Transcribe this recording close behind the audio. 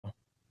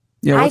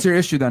Yeah, what's your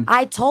issue then?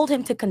 I told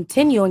him to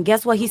continue, and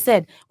guess what he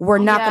said? We're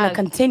not going to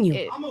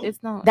continue. It's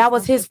not. That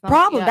was his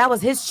problem. That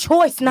was his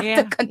choice not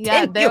to continue.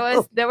 Yeah,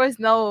 there was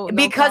no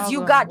because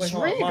you got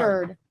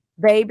triggered,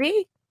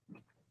 baby.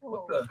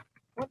 What the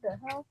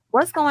hell?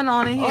 What's going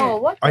on in here? Oh,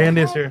 what? I am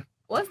this here.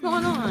 What's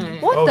going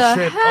on? What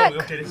the heck?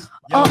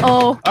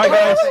 All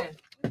right,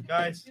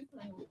 guys.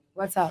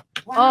 What's up?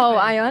 Oh,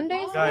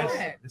 Ayonde?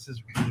 Guys, this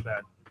is really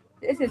bad.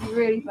 This is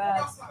really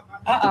bad.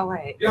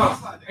 Wait. Yo,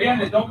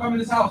 Ayonde, don't come in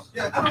this house.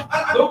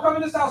 Don't come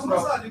in this house,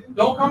 bro.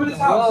 Don't come in this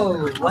house.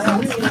 Whoa.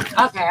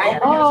 Okay.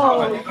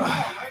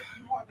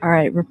 All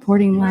right,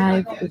 reporting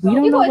live. We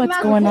don't know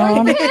what's going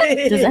on.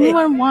 Does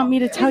anyone want me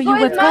to tell you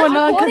what's going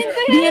on? Because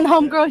me and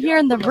homegirl here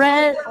in the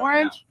red,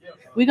 orange,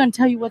 we're going to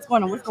tell you what's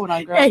going on. What's going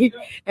on, girl? Hey.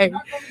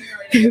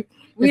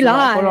 We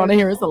live. What's going on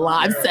here? It's a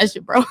live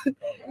session, bro.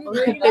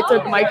 They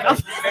took my cup.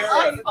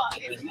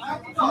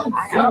 All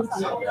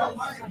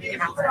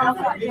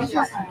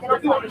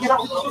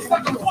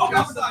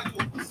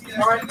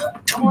right,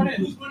 come on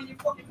in.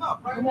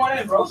 Come on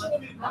in, bro.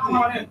 Come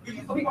on in.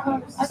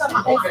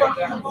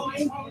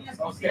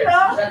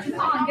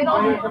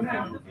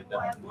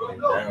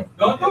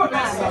 Don't do it,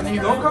 man.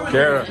 Don't come in.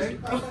 Kara,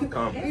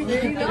 come.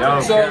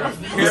 So,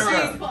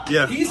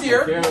 yeah. He's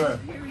here.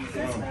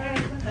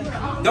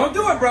 Don't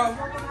do it, bro.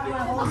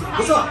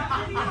 What's up?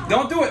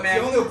 Don't do it, man.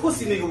 You're only a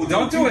pussy nigga with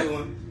Don't do it.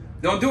 Doing.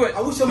 Don't do it.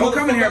 I wish your don't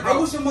come in here, bro. I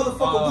wish your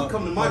motherfucker would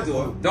come to my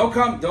door. Don't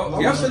come. Don't. I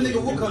wish your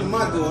nigga would come to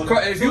my door.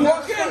 If you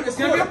walk in, it's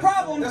gonna be a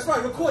problem. That's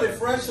right. Record it,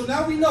 Fresh. So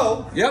now we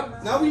know.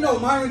 Yep. Now we know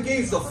Myron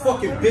Gaines a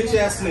fucking bitch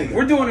ass nigga.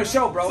 We're doing a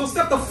show, bro. So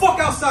step the fuck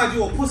outside,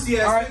 you a pussy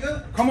ass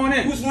nigga. Come on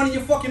in. Who's running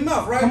your fucking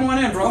mouth, right? Come on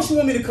in, bro. Of course you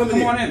want me to come in.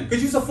 Come on in.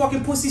 Because you's a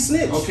fucking pussy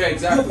snitch. Okay,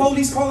 exactly. You a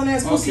police calling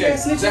ass pussy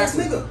ass snitch ass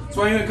nigga. That's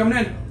why you ain't coming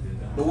in.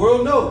 The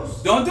world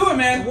knows. Don't do it,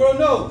 man. The world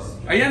knows.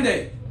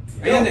 Ayonde.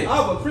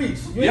 Alba, preach.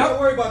 You ain't gotta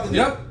worry about the nigga.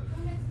 Yep.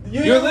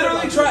 You're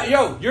literally trying.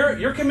 Yo,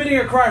 you're committing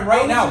a crime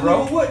right now,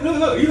 bro. Look.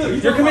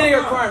 You're committing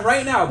a crime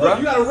right now, bro.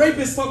 You got a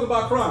rapist talk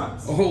about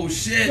crimes. Oh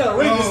shit. You got a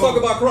rapist talk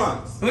about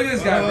crimes. Look at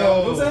this guy, bro. You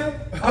know what I'm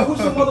saying? I wish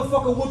a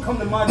motherfucker would come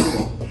to my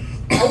door.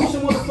 I wish a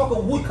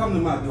motherfucker would come to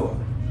my door.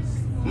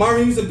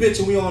 Myron, you's a bitch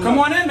and we all know. Come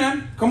on in,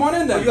 man. Come on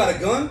in then. Oh, you got a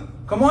gun?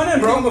 Come on in,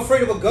 bro. I'm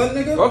afraid of a gun,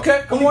 nigga?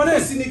 Okay, come on in.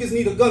 Pussy niggas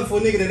need a gun for a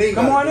nigga that ain't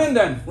Come got on in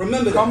then.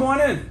 Remember that. Come on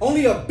in.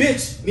 Only a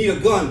bitch need a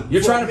gun.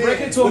 You're trying to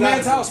break into a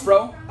man's house,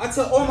 bro. I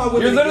tell all my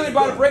women. You're literally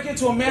about to break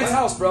into a man's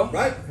house, bro.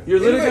 Right? You're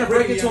literally gonna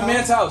break into a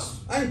man's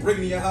house. I ain't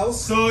breaking your house.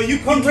 So you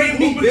come break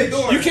me,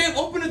 bitch. You can't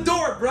open the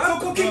door, bro. So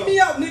come kick me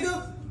out,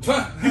 nigga.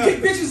 You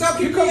kick bitches out,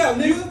 kick me out,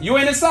 nigga. You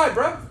ain't inside,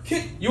 bro.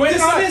 You ain't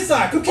inside. I'm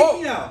inside. Come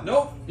kick me out.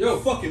 Nope. Yo,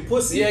 fucking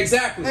pussy. Yeah,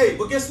 exactly. Hey,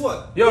 but guess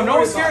what? Yo, no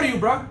one's scared of you,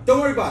 bro. Don't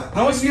worry about it.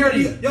 No one's scared of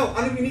you. Yo,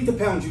 I don't even need to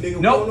pound you, nigga.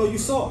 Nope. No, you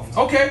soft.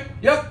 Okay.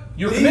 Yep.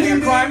 You're committing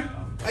a crime.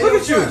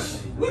 Look at you.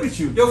 Look at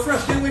you. Yo,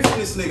 Fresh, get away from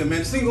this nigga, man.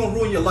 This nigga gonna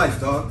ruin your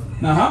life, dog.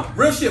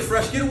 Real shit,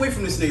 Fresh. Get away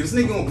from this nigga. This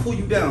nigga gonna pull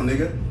you down,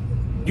 nigga.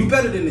 You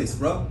better than this,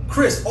 bro.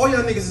 Chris, all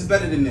y'all niggas is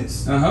better than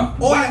this. All y'all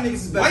niggas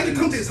is better than this. Why'd you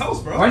come to his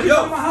house, bro? Why'd you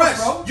come to my house,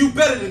 bro? You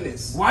better than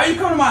this. Why you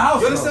come to my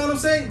house, You understand what I'm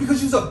saying?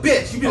 Because you's a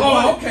bitch. You've been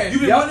running. Okay.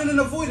 You've been running and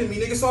avoiding me,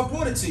 nigga, so I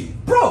brought it to you.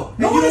 Bro,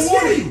 no one is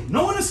scared of you.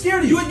 No one is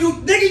scared of you.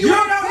 Nigga, you're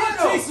a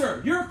clout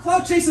chaser. You're a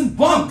clout chasing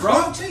bum,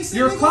 bro.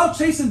 You're a clout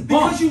chasing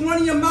bum. Because you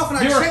running your mouth and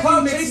I You're check a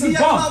clout you, chasing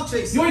bum.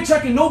 You ain't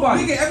checking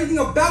nobody. Nigga, everything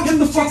about Get you.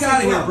 the fuck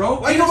out of here,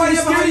 bro. Ain't nobody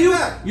scared of you.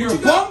 You're a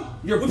bum.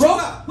 You're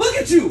broke. Look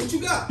at you. What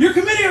you got? You're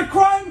committing a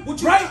crime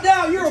right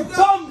now. You're a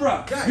bum,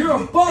 bro. You're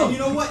a bum. And you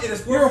know what?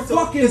 You're a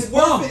fucking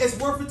bum. It's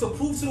worth it to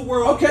prove to the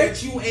world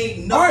that you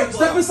ain't nothing. All right,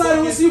 step inside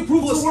and let's see you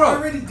prove to the world. I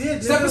already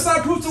did. Step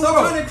inside, prove to the world.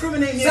 Stop trying to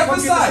incriminate me. Step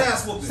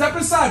inside. Step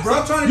inside,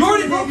 bro. You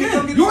already broke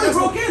in. You already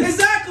broke in.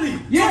 Exactly.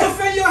 Yeah. To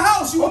defend your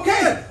house. You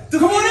okay?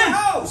 Come on in.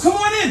 Come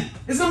on in.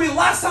 It's gonna be the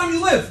last time you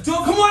live.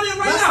 Come on in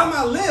right now. Last time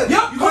I live.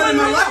 Yep. Come in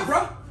right now,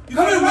 bro.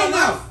 Come in right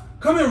now.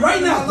 Come in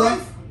right now,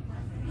 bro.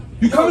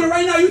 You coming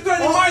right now? You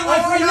threatening my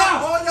life right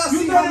now. All y'all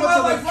see how much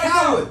of a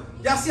coward.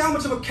 Y'all see how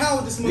much of a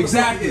coward this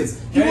motherfucker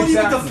is. He won't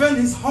even defend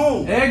his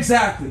home.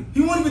 Exactly. He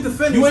won't even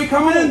defend his home. You ain't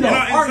coming in though.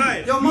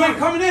 You ain't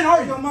coming in,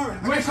 are you?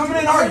 You ain't coming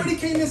in, are you? I already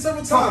came in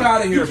several times. Fuck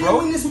out of here, bro. You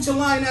can't win this with your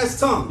lying ass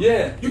tongue.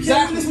 Yeah. You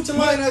can't win this with your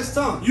lying ass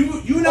tongue.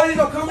 You not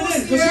even coming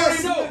in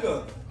because you already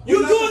know.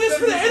 You doing this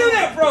for the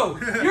internet, bro.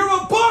 You're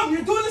a bum.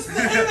 You're doing this for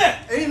the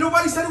internet. Ain't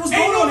nobody said it was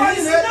going on the internet. Ain't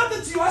nobody said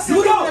nothing to you. I said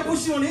no. That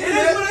pussy on the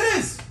internet. It is what it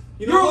is.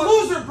 You're a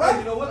loser, bro.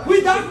 You know what?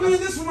 We documented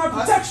this for my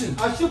protection.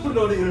 I should put it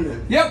on the internet.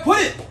 Yeah, put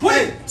it. Put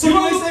it. So you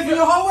ain't safe in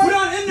your hallway? Put it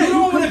on the internet. You're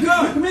the one with a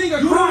gun. You're committing a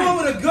crime. You're the one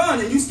with a gun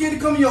and you scared to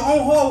come in your own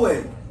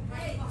hallway.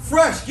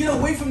 Fresh, get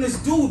away from this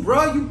dude,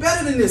 bro. You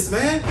better than this,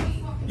 man.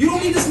 You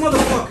don't need this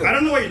motherfucker. I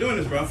don't know why you're doing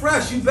this, bro.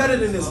 Fresh, you better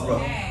than this,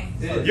 bro.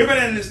 You're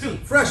better than this too.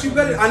 Fresh, you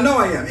better. I know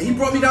I am. And he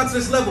brought me down to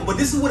this level, but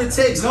this is what it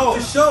takes to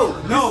show.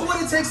 No. This is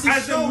what it takes to show.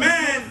 As a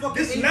man,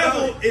 this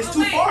level is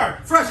too far.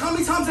 Fresh, how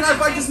many times did I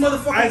invite this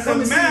motherfucker to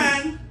come and see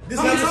me?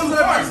 How many times did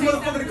I invite this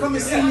motherfucker to come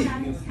and see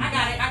me? I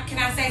got it. Can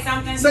I say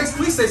something?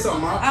 Please say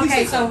something, Mom.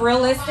 Okay, so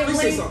realistically, please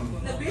say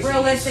something.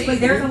 Realistically,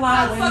 there's a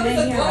lot of women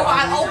in here.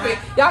 Wide open.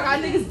 Y'all got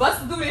niggas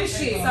busting through this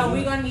shit. So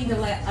we're gonna need to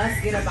let us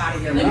get up out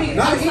of here.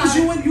 Nah, it was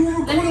you were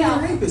recording with a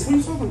rapist. What are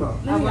you talking about?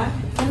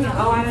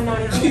 Oh, I don't know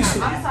anything.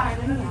 I'm sorry.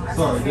 Let me know.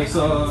 Sorry, that's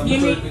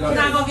Give me. Can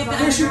I go get the?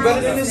 Chris, you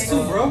better than this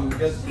too, bro.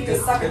 Give me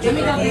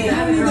go get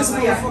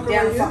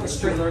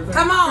the.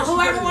 Come on,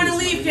 whoever want to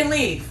leave can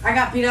leave. I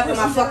got beat up by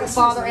my fucking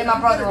father and my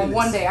brother on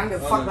one day. I'm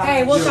gonna fuck about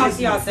Hey, we'll talk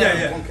to y'all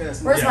soon.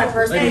 Where's my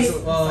purse?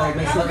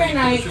 Have a great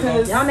night,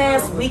 cause Dumb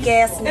ass, weak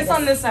ass. it's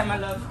on this side, my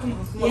love.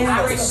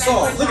 Yeah.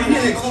 Soft. Look at me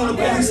and calling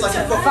the police like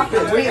a fucking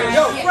bitch.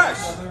 Yo, Fresh.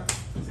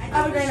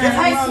 Have a great Get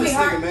night. from around this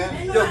nigga,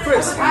 man. Yo,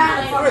 Chris.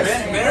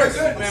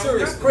 I'm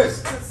serious.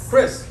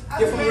 Chris.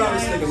 Get from around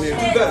this nigga,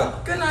 man. Do better.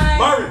 Good night.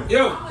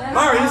 Myron.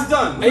 Myron, it's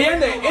done. Hey,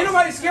 ain't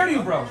nobody scared of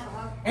you, bro.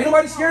 Ain't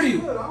nobody scared of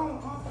you.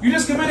 You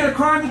just committed a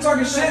crime, you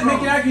talking shit,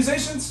 making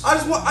accusations? I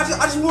just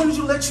wanted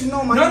to let you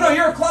know, my No,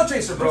 you're a clout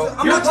chaser, bro.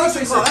 You're a clout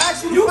chaser.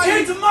 You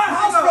came to my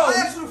house, bro.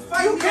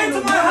 You came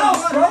to my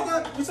house,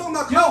 bro. You talking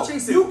about clout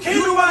chasing? You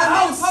came to my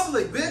house.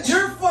 Public, bitch.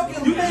 You're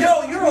fucking,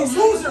 you're a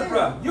loser,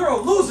 bro. You're a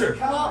loser.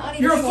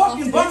 You're a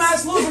fucking bum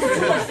ass loser with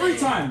too much free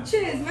time.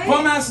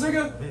 Bum ass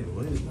nigga.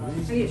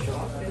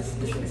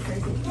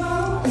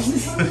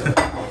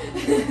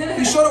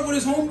 He showed up with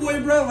his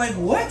homeboy, bro. Like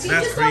what?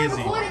 That's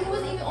crazy. He wasn't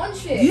even on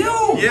shit.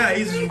 Yo. Yeah,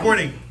 he's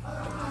recording.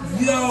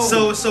 Yo.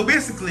 So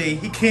basically,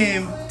 he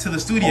came to the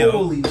studio.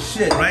 Holy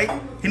shit. Right?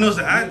 He knows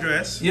the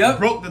address. Yep.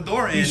 Broke the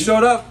door in. He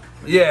showed up.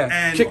 Yeah.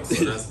 And kicked.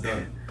 that's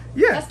done.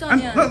 Yeah. That's done,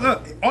 yeah.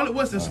 Look. All it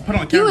was to put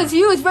on camera.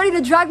 He was ready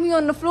to drag me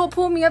on the floor,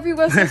 pull me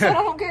everywhere. So I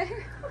don't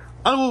care.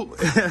 Oh.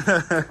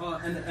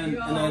 And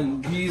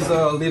then he's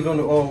leaving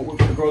with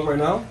the girls right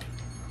now.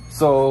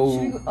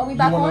 So Are we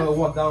back you want to on?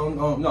 walk down?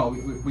 No, we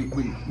ended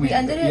it? We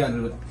ended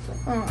it.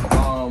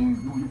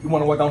 You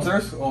want to walk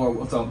downstairs or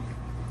what's up?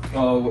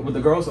 With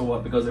the girls or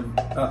what? Because I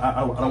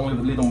don't want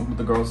to leave them with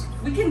the girls.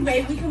 We can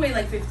wait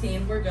like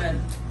 15. We're good.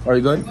 Are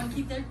you good? Everyone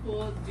keep their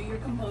cool. Do your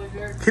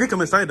composure. He didn't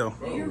come inside though.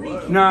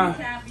 Nah,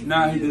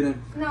 he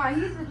didn't.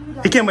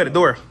 No, He came by the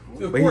door.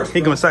 Of But course,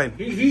 he came inside.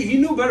 He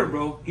knew better,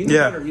 bro. He knew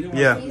better. He didn't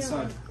want to come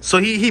inside. So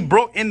he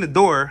broke in the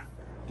door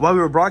while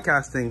we were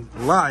broadcasting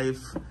live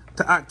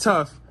to act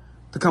tough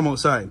to come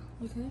outside.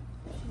 Okay.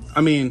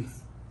 I mean,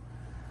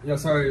 Yeah,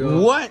 sorry.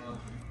 what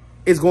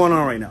is going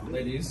on right now?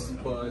 Ladies,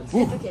 but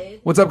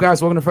What's up,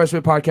 guys? Welcome to Fresh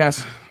Fit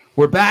Podcast.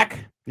 We're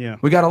back. Yeah.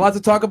 We got a lot to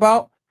talk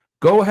about.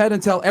 Go ahead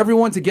and tell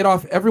everyone to get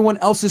off everyone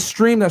else's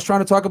stream that's trying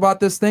to talk about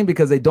this thing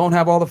because they don't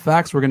have all the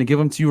facts. We're going to give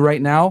them to you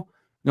right now. I'm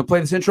going to play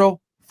this intro.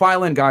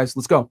 File in, guys.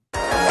 Let's go.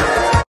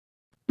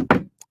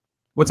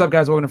 What's up,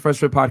 guys? Welcome to Fresh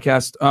Fit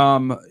Podcast.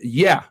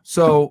 Yeah,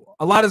 so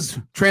a lot has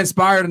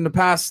transpired in the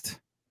past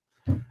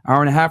hour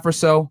and a half or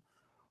so.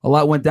 A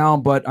lot went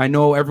down, but I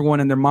know everyone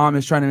and their mom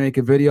is trying to make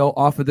a video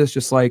off of this,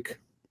 just like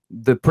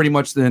pretty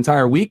much the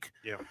entire week.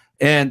 Yeah.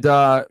 And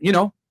I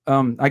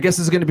guess this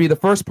is going to be the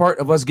first part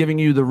of us giving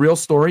you the real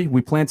story.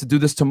 We plan to do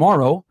this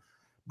tomorrow,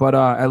 but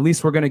at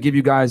least we're going to give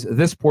you guys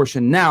this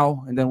portion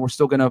now, and then we're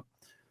still going to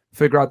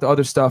figure out the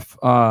other stuff,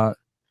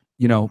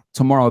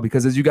 tomorrow.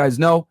 Because as you guys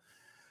know,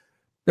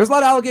 there's a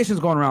lot of allegations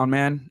going around,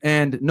 man,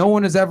 and no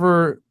one has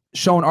ever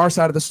shown our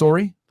side of the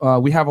story.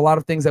 We have a lot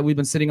of things that we've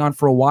been sitting on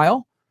for a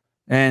while,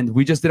 and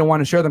we just didn't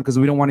want to share them because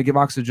we don't want to give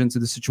oxygen to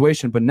the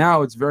situation. But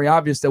now it's very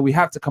obvious that we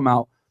have to come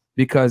out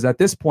because at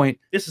this point,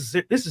 This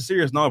is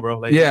serious now, bro.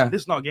 Like, Yeah.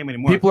 this is not a game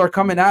anymore. people are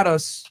coming at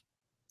us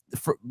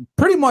for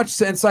pretty much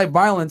to incite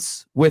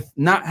violence with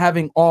not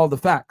having all the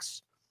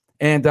facts.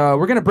 And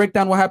we're going to break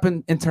down what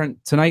happened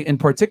tonight in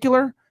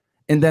particular.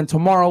 And then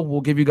tomorrow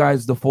we'll give you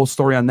guys the full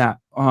story on that.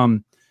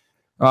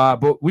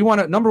 But we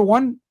want to, number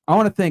one, I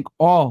want to thank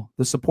all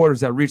the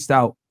supporters that reached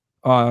out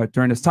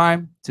during this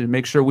time to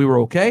make sure we were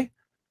okay.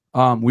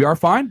 We are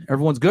fine.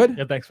 Everyone's good.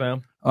 Yeah, thanks,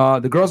 fam.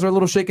 The girls are a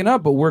little shaken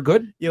up, but we're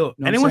good. Yo, what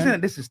I'm anyone saying?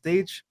 saying that this is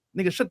stage?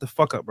 Nigga, shut the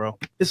fuck up, bro.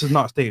 This is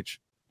not stage.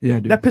 Yeah,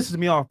 dude. That pisses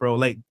me off, bro.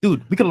 Like,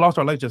 dude, we could have lost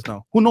our life just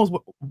now. Who knows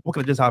what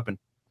could have just happened?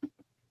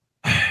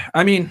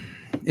 I mean,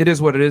 it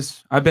is what it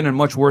is. I've been in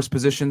much worse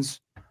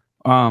positions.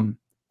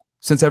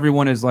 Since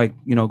everyone is like,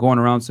 going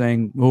around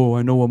saying, "Oh,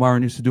 I know what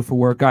Myron used to do for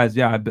work," guys.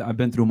 Yeah, I've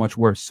been through much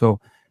worse. So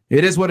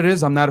it is what it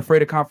is. I'm not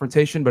afraid of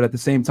confrontation, but at the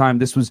same time,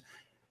 this was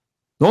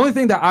the only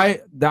thing that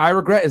I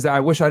regret is that I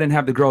wish I didn't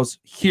have the girls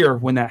here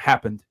when that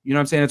happened. You know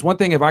what I'm saying? It's one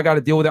thing if I got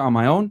to deal with it on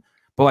my own,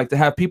 but like to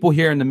have people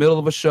here in the middle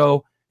of a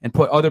show and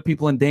put other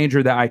people in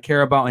danger that I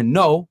care about and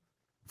know,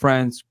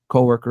 friends,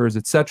 coworkers,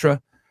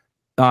 etc.,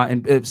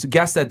 and it's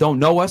guests that don't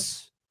know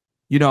us,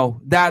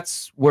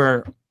 that's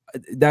where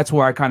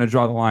I kind of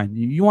draw the line.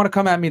 You want to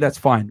come at me, that's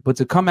fine, but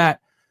to come at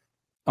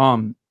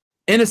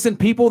innocent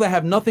people that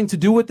have nothing to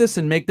do with this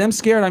and make them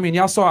scared. I mean,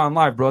 y'all saw it on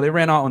live, bro. They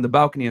ran out on the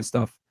balcony and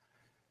stuff.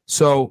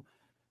 So,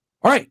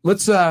 all right,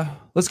 let's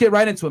get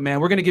right into it, man.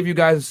 We're gonna give you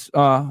guys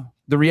the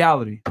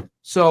reality.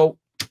 So,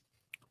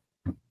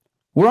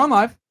 we're on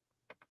live,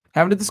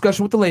 having a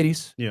discussion with the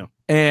ladies. Yeah.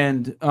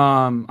 And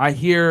I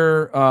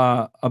hear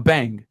a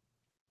bang,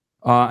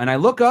 and I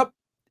look up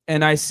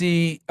and I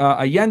see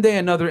Allende,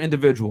 another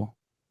individual,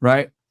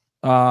 right?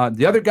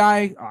 The other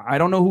guy, I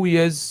don't know who he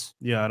is.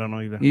 Yeah, I don't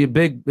know either.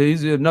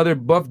 He's another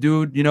buff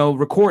dude, you know,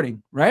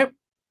 recording, right?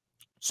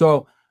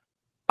 So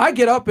I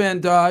get up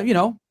and, you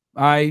know,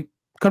 I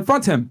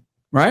confront him,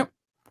 right?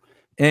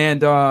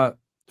 And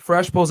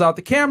Fresh pulls out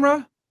the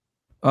camera.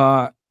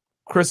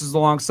 Chris is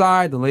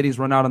alongside. The ladies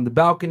run out on the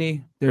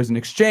balcony. There's an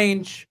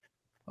exchange.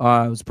 It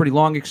was a pretty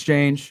long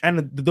exchange. And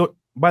the door,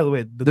 by the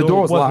way, the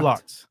door was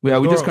locked. Yeah,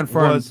 we just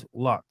confirmed. Was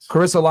locked.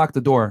 Carissa locked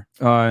the door,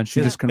 and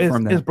she just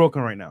confirmed that. It's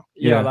broken right now.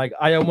 Yeah, like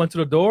I went to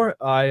the door.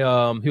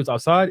 He was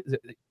outside.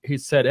 He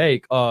said, "Hey,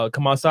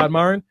 come outside,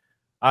 Myron."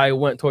 I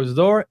went towards the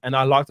door and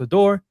I locked the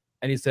door.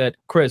 And he said,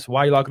 "Chris,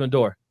 why are you locking the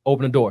door?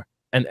 Open the door."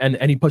 And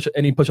he pushed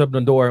up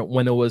the door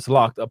when it was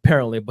locked,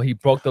 apparently. But he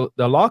broke the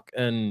lock,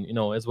 and you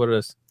know, it's what it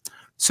is.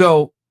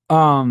 So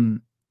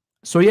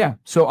yeah.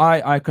 So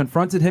I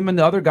confronted him and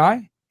the other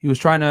guy. He was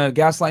trying to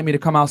gaslight me to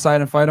come outside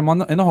and fight him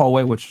in the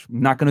hallway, which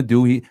I'm not gonna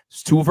do.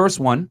 It's 2 versus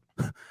 1,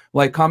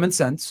 like common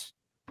sense.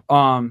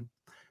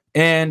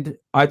 And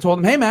I told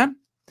him, "Hey man,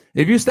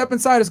 if you step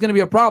inside, it's gonna be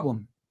a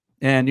problem."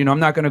 And you know, I'm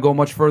not gonna go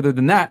much further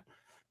than that.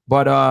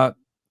 But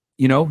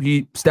you know,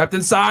 he stepped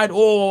inside,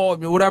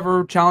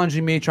 whatever,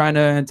 challenging me, trying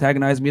to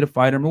antagonize me to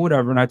fight him or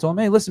whatever. And I told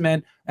him, "Hey, listen,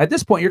 man, at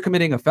this point, you're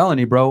committing a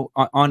felony, bro,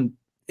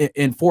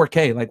 in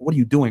 4K. Like, what are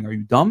you doing? Are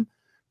you dumb?"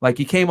 Like,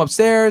 he came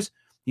upstairs.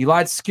 He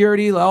lied to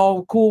security. Like,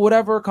 oh, cool,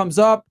 whatever. Comes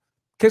up,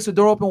 kicks the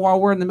door open while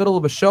we're in the middle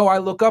of a show. I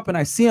look up and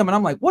I see him, and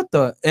I'm like, "What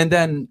the?" And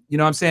then, you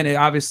know what I'm saying?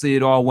 Obviously,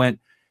 it all went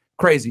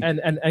crazy.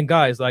 And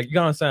guys, like, you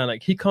gotta understand,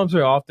 like, he comes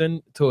here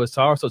often to his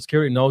tower, so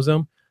security knows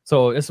him.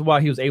 So this is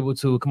why he was able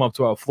to come up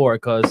to our floor.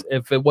 Because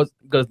if it was,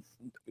 because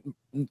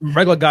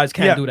regular guys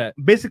can't do that.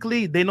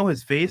 Basically, they know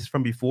his face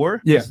from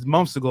before. Yeah, this is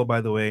months ago,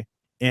 by the way.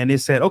 And they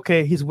said,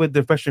 "Okay, he's with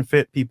the Fresh and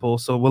Fit people,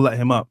 so we'll let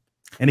him up."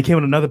 And he came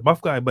with another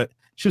buff guy, but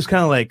she was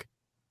kind of like,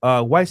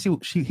 "Why is he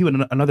with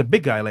another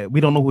big guy? Like, we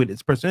don't know who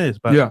this person is."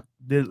 But yeah,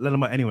 they let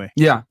him out anyway.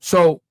 Yeah.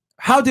 So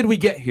how did we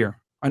get here?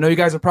 I know you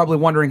guys are probably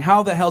wondering,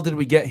 how the hell did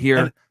we get here?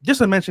 And just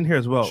to mention here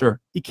as well. Sure.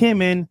 He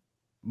came in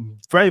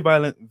very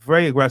violent,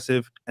 very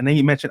aggressive, and then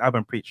he mentioned I've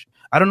been preached.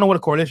 I don't know what a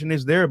correlation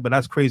is there, but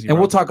that's crazy. And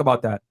we'll talk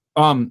about that.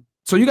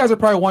 So you guys are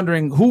probably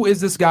wondering, who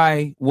is this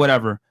guy?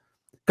 Whatever.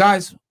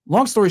 Guys,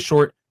 long story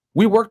short,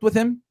 we worked with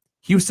him.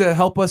 He used to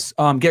help us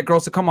get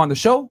girls to come on the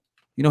show.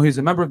 You know, he's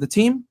a member of the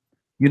team.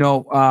 You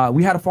know,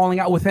 we had a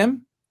falling out with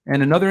him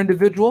and another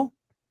individual,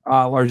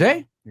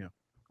 Large. Yeah.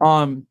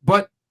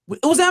 But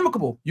it was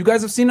amicable. You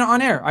guys have seen it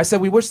on air. I said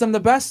we wish them the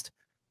best.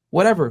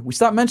 Whatever. We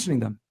stopped mentioning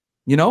them.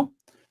 You know?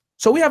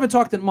 So we haven't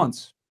talked in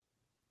months.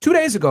 2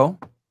 days ago,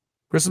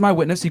 Chris is my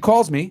witness. He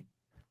calls me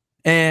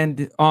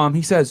and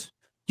he says,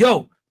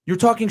 "Yo, you're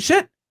talking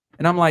shit."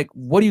 And I'm like,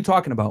 "What are you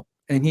talking about?"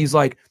 And he's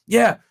like,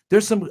 "Yeah,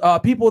 there's some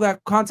people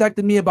that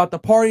contacted me about the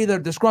party. They're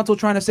disgruntled,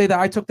 trying to say that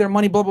I took their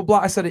money, blah, blah, blah."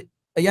 I said,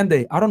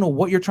 "Allende, I don't know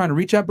what you're trying to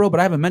reach at, bro, but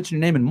I haven't mentioned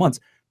your name in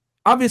months."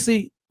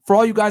 Obviously, for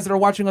all you guys that are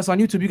watching us on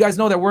YouTube, you guys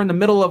know that we're in the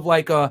middle of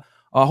like a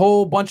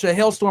whole bunch of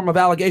hailstorm of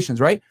allegations,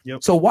 right?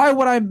 Yep. So why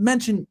would I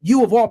mention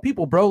you of all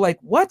people, bro? Like,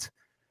 what?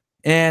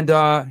 And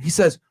he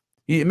says,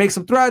 he makes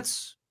some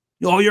threats.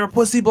 "Oh, you're a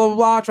pussy, blah, blah,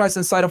 blah." Tries to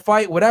incite a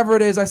fight, whatever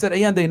it is. I said,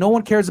 "Allende, no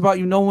one cares about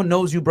you. No one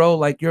knows you, bro.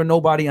 Like, you're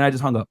nobody." And I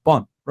just hung up.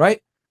 Bum,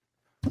 right?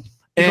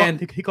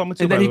 He called me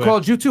too, and then he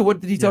called you too. What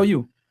did he tell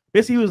you?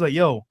 Basically, he was like,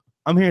 "Yo,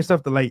 I'm hearing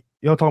stuff that like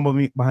y'all talking about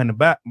me behind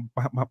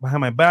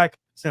my back,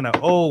 saying that,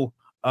 oh,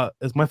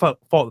 it's my fault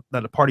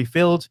that the party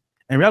failed."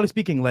 And reality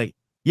speaking, like,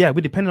 yeah,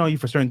 we depended on you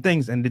for certain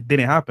things, and it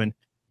didn't happen.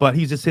 But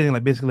he's just saying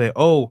like basically like,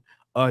 "Oh,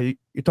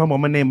 you're talking about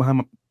my name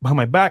behind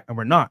my back," and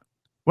we're not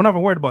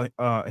even worried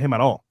about him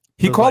at all.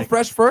 He called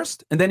Fresh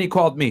first, and then he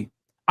called me.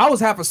 I was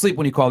half asleep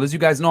when he called. As you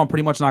guys know, I'm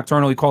pretty much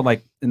nocturnal. He called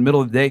like in the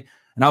middle of the day,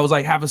 and I was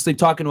like half asleep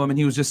talking to him, and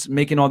he was just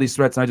making all these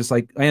threats. And I just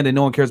like, "Allende,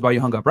 no one cares about you."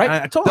 Hung up, right?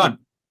 I told him.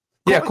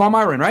 Yeah, call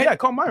Myron, right? Yeah,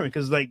 call Myron,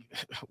 because like,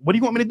 what do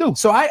you want me to do?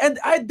 So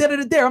I did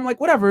it there. I'm like,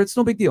 whatever, it's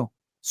no big deal.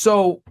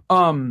 So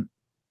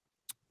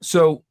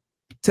so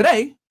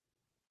today,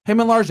 him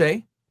and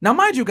Large. Now,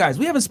 mind you, guys,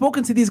 we haven't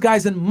spoken to these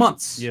guys in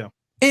months. Yeah.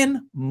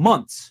 In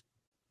months.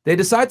 They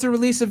decide to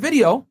release a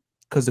video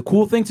because the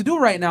cool thing to do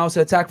right now is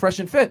to attack Fresh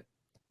and Fit,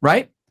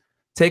 right?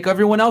 Take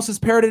everyone else's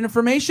parroted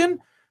information,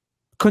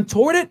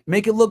 contort it,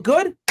 make it look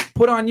good,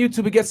 put it on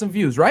YouTube and get some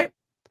views, right?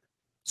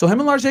 So him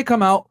and Large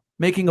come out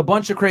making a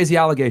bunch of crazy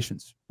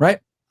allegations, right?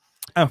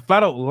 And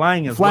flat out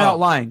lying as well. Flat out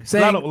lying,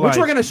 saying, which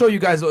we're going to show you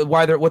guys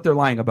what they're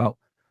lying about.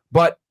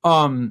 But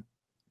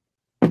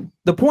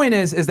the point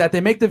is that they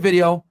make the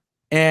video,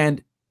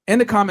 and in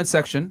the comment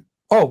section,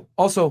 oh,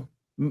 also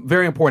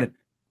very important,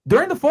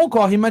 during the phone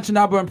call, he mentioned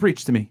Abu and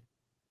Preach to me.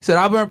 He said,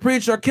 "Abu and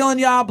Preach are killing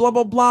y'all, blah,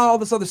 blah, blah, all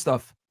this other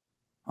stuff."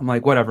 I'm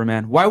like, whatever,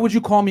 man. Why would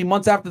you call me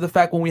months after the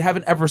fact when we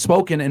haven't ever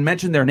spoken and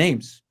mentioned their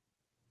names,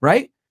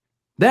 right?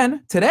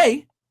 Then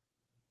today,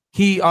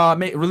 he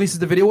releases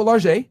the video with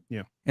Large,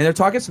 yeah, and they're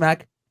talking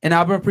smack, and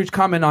Abu and Preach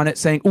comment on it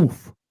saying,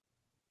 "Oof."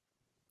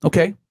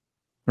 Okay,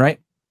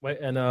 right? Wait,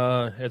 and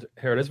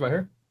here it is right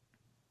here.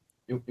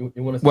 You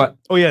want to see what? It?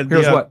 Oh yeah,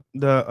 here's what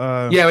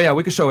the yeah,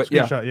 we can show it.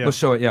 Yeah, yeah, let's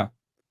show it. Yeah.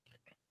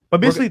 But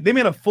basically, they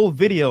made a full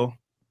video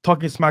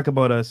talking smack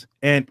about us.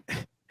 And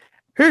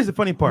here's the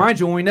funny part. Mind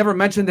you, when we never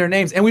mentioned their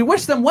names, and we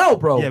wish them well,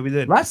 bro. Yeah, we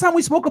did. Last time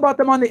we spoke about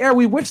them on the air,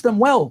 we wished them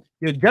well.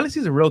 Yo, jealousy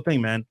is a real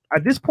thing, man.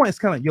 At this point, it's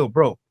kind of like, yo,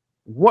 bro,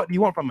 what do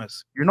you want from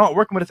us? You're not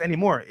working with us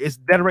anymore. It's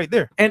dead right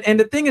there. And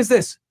the thing is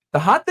this, the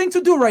hot thing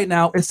to do right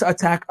now is to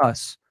attack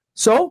us.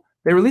 So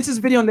they release this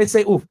video and they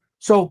say, oof.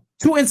 So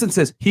 2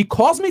 instances. He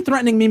calls me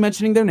threatening me,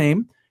 mentioning their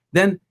name.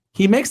 Then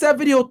he makes that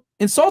video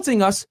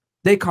insulting us.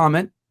 They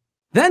comment.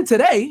 Then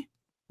today,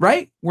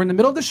 right, we're in the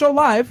middle of the show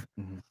live,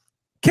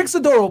 kicks the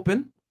door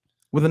open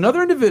with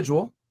another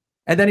individual.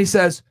 And then he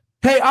says,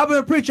 hey, Abba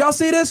and Preach, y'all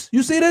see this?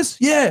 You see this?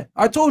 Yeah,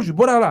 I told you.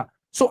 Blah, blah, blah.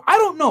 So I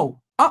don't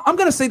know. I'm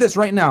going to say this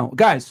right now.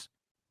 Guys,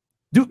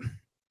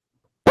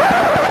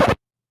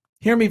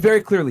 hear me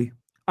very clearly.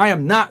 I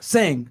am not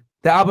saying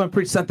that Abba and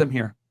Preach sent them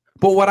here.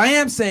 But what I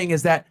am saying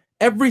is that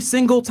every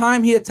single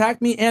time he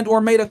attacked me and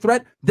or made a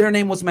threat, their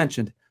name was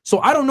mentioned. So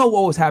I don't know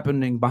what was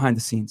happening behind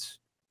the scenes.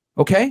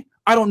 Okay?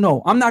 I don't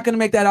know. I'm not going to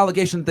make that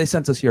allegation that they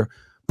sent us here.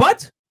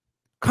 But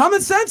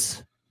common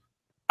sense,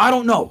 I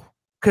don't know.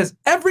 Because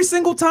every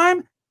single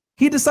time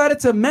he decided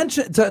to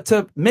mention,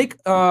 to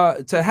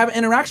have an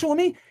interaction with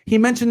me, he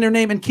mentioned their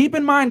name. And keep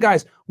in mind,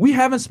 guys, we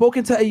haven't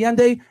spoken to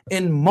Allende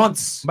in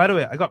months. By the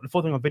way, I got the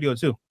full thing on video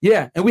too.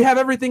 Yeah, and we have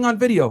everything on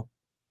video.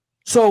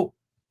 So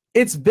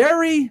it's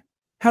very,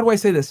 how do I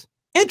say this?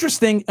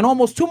 Interesting and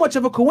almost too much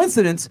of a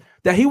coincidence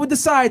that he would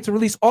decide to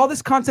release all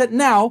this content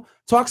now,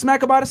 talk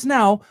smack about us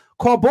now,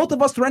 call both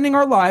of us threatening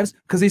our lives,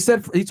 because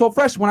he told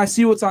Fresh, when I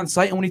see you, it's on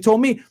site, and when he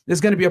told me, there's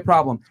going to be a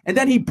problem. And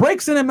then he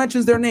breaks in and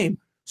mentions their name.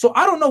 So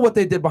I don't know what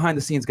they did behind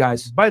the scenes,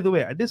 guys. By the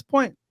way, at this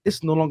point,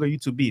 it's no longer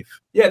YouTube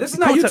beef. Yeah, this is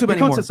not YouTube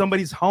anymore. Come to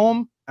somebody's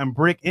home and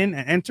break in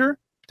and enter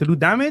to do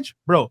damage,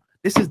 bro.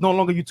 This is no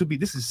longer YouTube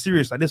beef. This is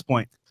serious at this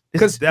point.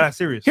 This is that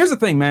serious. Here's the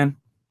thing, man.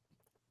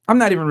 I'm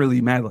not even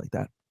really mad like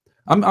that.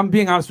 I'm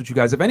being honest with you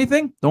guys. If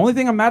anything, the only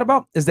thing I'm mad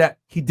about is that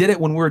he did it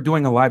when we were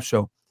doing a live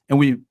show and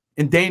we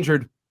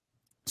endangered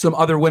some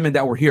other women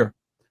that were here.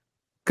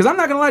 Because I'm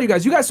not gonna lie to you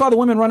guys. You guys saw the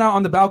women run out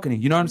on the balcony.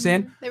 You know what I'm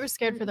saying? They were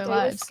scared for their They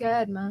lives. were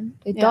scared, man.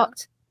 They Yeah.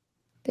 ducked.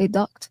 They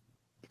ducked.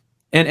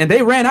 And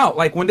they ran out.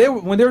 Like when they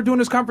were doing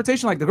this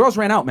confrontation, like the girls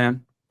ran out,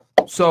 man.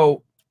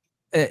 So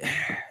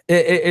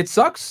it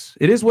sucks.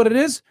 It is what it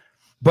is.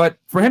 But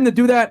for him to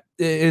do that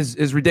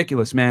is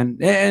ridiculous, man.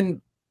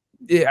 And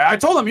I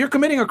told him, you're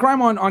committing a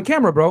crime on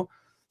camera, bro.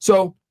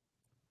 So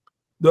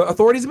the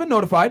authorities have been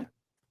notified,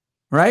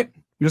 right?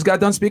 We just got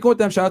done speaking with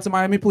them. Shout out to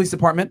Miami Police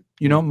Department.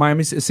 You know,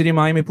 Miami City,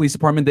 Miami Police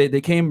Department.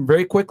 They came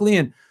very quickly,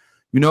 and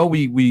you know,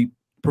 we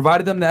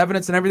provided them the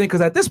evidence and everything.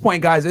 Because at this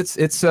point, guys, this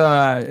is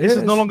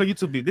no longer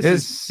YouTube beef. This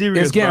is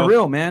serious. It's getting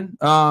real, man.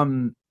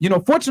 You know,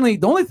 fortunately,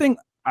 the only thing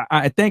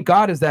I thank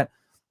God is that,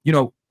 you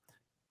know,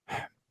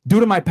 due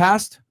to my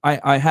past,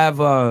 I have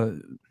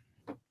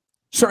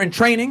certain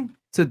training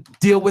to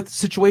deal with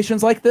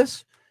situations like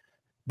this.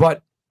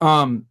 But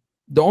the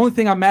only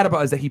thing I'm mad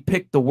about is that he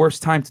picked the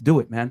worst time to do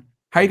it, man.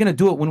 How are you going to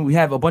do it when we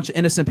have a bunch of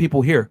innocent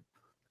people here?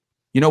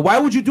 You know, why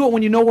would you do it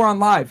when you know we're on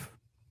live?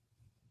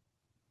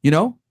 You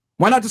know,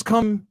 why not just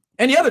come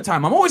any other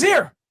time? I'm always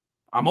here.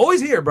 I'm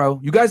always here, bro.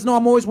 You guys know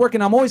I'm always working.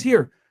 I'm always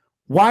here.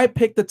 Why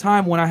pick the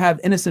time when I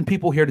have innocent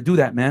people here to do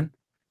that, man?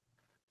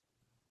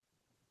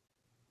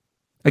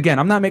 Again,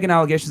 I'm not making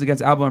allegations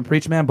against Alba and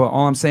Preach, man, but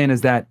all I'm saying is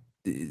that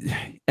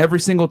every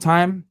single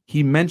time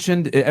he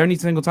mentioned, every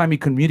single time he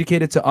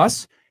communicated to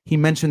us, he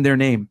mentioned their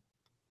name.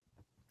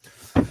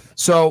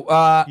 So,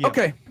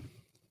 yeah.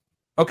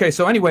 Okay.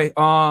 So anyway,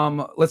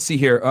 let's see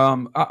here.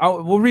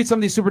 We'll read some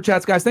of these super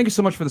chats, guys. Thank you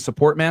so much for the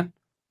support, man.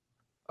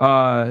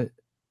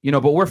 You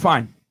know, but we're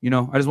fine. You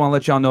know, I just want to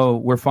let y'all know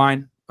we're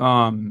fine.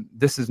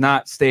 This is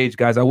not staged,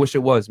 guys. I wish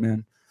it was,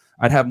 man.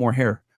 I'd have more hair.